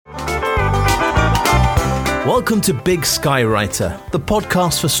Welcome to Big Sky Writer, the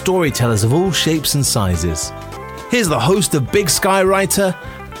podcast for storytellers of all shapes and sizes. Here's the host of Big Sky Writer,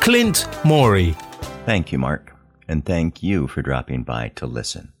 Clint Morey. Thank you, Mark, and thank you for dropping by to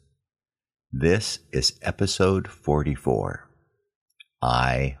listen. This is episode 44.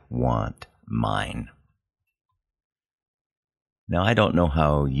 I Want Mine. Now, I don't know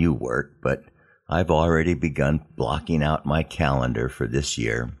how you work, but I've already begun blocking out my calendar for this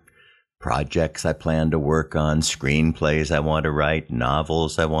year. Projects I plan to work on, screenplays I want to write,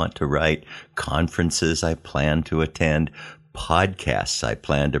 novels I want to write, conferences I plan to attend, podcasts I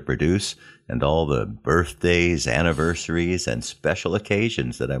plan to produce, and all the birthdays, anniversaries, and special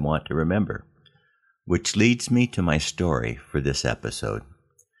occasions that I want to remember. Which leads me to my story for this episode.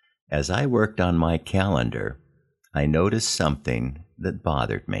 As I worked on my calendar, I noticed something that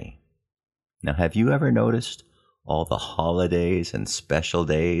bothered me. Now, have you ever noticed all the holidays and special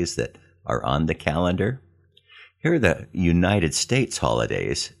days that are on the calendar? Here are the United States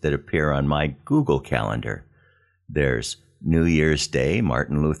holidays that appear on my Google Calendar. There's New Year's Day,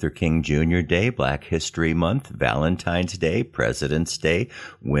 Martin Luther King Jr. Day, Black History Month, Valentine's Day, President's Day,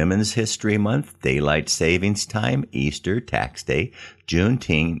 Women's History Month, Daylight Savings Time, Easter, Tax Day,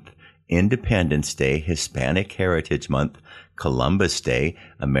 Juneteenth, Independence Day, Hispanic Heritage Month, Columbus Day,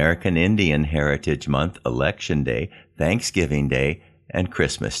 American Indian Heritage Month, Election Day, Thanksgiving Day, and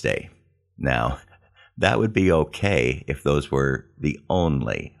Christmas Day. Now, that would be okay if those were the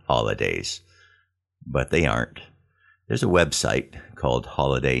only holidays, but they aren't. There's a website called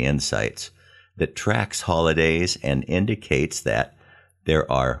Holiday Insights that tracks holidays and indicates that there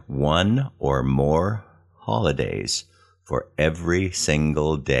are one or more holidays for every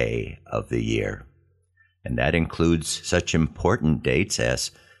single day of the year. And that includes such important dates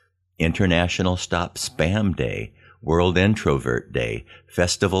as International Stop Spam Day, World Introvert Day,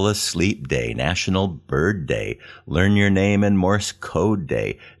 Festival of Sleep Day, National Bird Day, Learn Your Name in Morse Code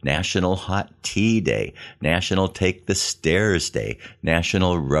Day, National Hot Tea Day, National Take the Stairs Day,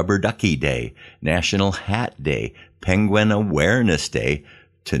 National Rubber Ducky Day, National Hat Day, Penguin Awareness Day,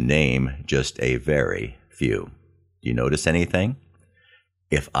 to name just a very few. Do you notice anything?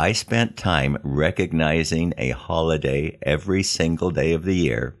 If I spent time recognizing a holiday every single day of the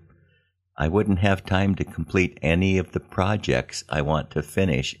year, I wouldn't have time to complete any of the projects I want to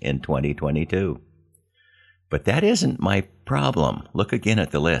finish in 2022. But that isn't my problem. Look again at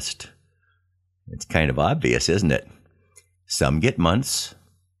the list. It's kind of obvious, isn't it? Some get months,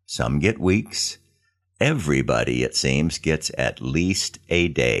 some get weeks. Everybody, it seems, gets at least a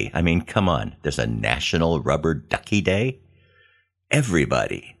day. I mean, come on, there's a National Rubber Ducky Day.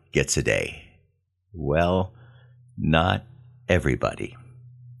 Everybody gets a day. Well, not everybody.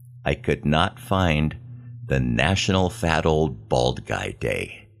 I could not find the National Fat Old Bald Guy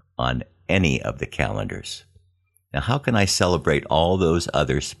Day on any of the calendars. Now, how can I celebrate all those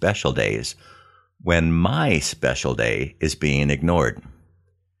other special days when my special day is being ignored?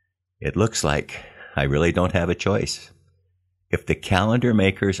 It looks like I really don't have a choice. If the calendar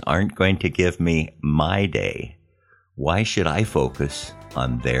makers aren't going to give me my day, why should I focus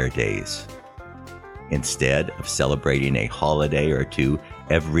on their days? Instead of celebrating a holiday or two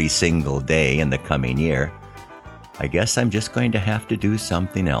every single day in the coming year, I guess I'm just going to have to do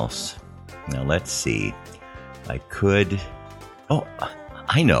something else. Now, let's see. I could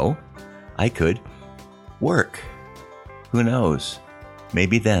work. Who knows?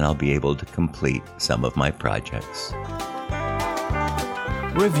 Maybe then I'll be able to complete some of my projects.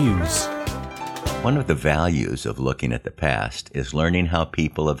 Reviews. One of the values of looking at the past is learning how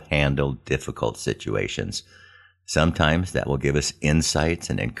people have handled difficult situations. Sometimes that will give us insights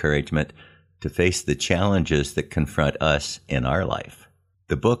and encouragement to face the challenges that confront us in our life.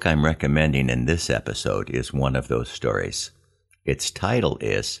 The book I'm recommending in this episode is one of those stories. Its title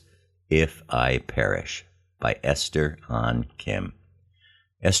is If I Perish by Esther Ahn Kim.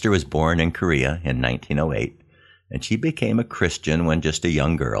 Esther was born in Korea in 1908, and she became a Christian when just a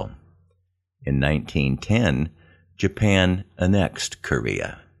young girl. In 1910, Japan annexed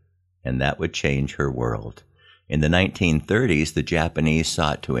Korea, and that would change her world. In the 1930s, the Japanese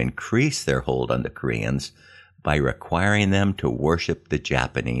sought to increase their hold on the Koreans by requiring them to worship the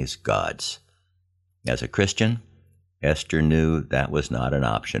Japanese gods. As a Christian, Esther knew that was not an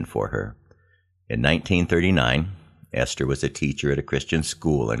option for her. In 1939, Esther was a teacher at a Christian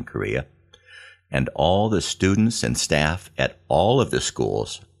school in Korea, and all the students and staff at all of the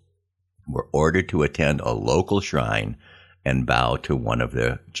schools were ordered to attend a local shrine and bow to one of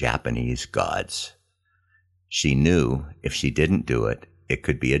the Japanese gods. She knew if she didn't do it, it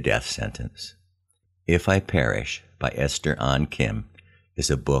could be a death sentence. If I Perish by Esther Ahn Kim is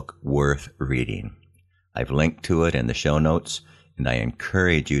a book worth reading. I've linked to it in the show notes, and I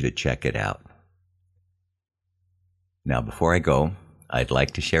encourage you to check it out. Now, before I go, I'd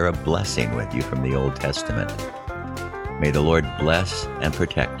like to share a blessing with you from the Old Testament. May the Lord bless and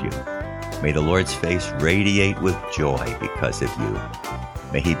protect you. May the Lord's face radiate with joy because of you.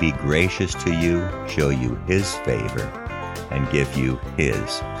 May He be gracious to you, show you His favor, and give you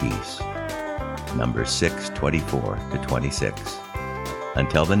His peace. Numbers 6:24-26.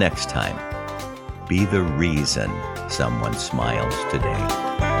 Until the next time, be the reason someone smiles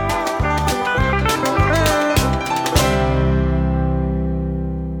today.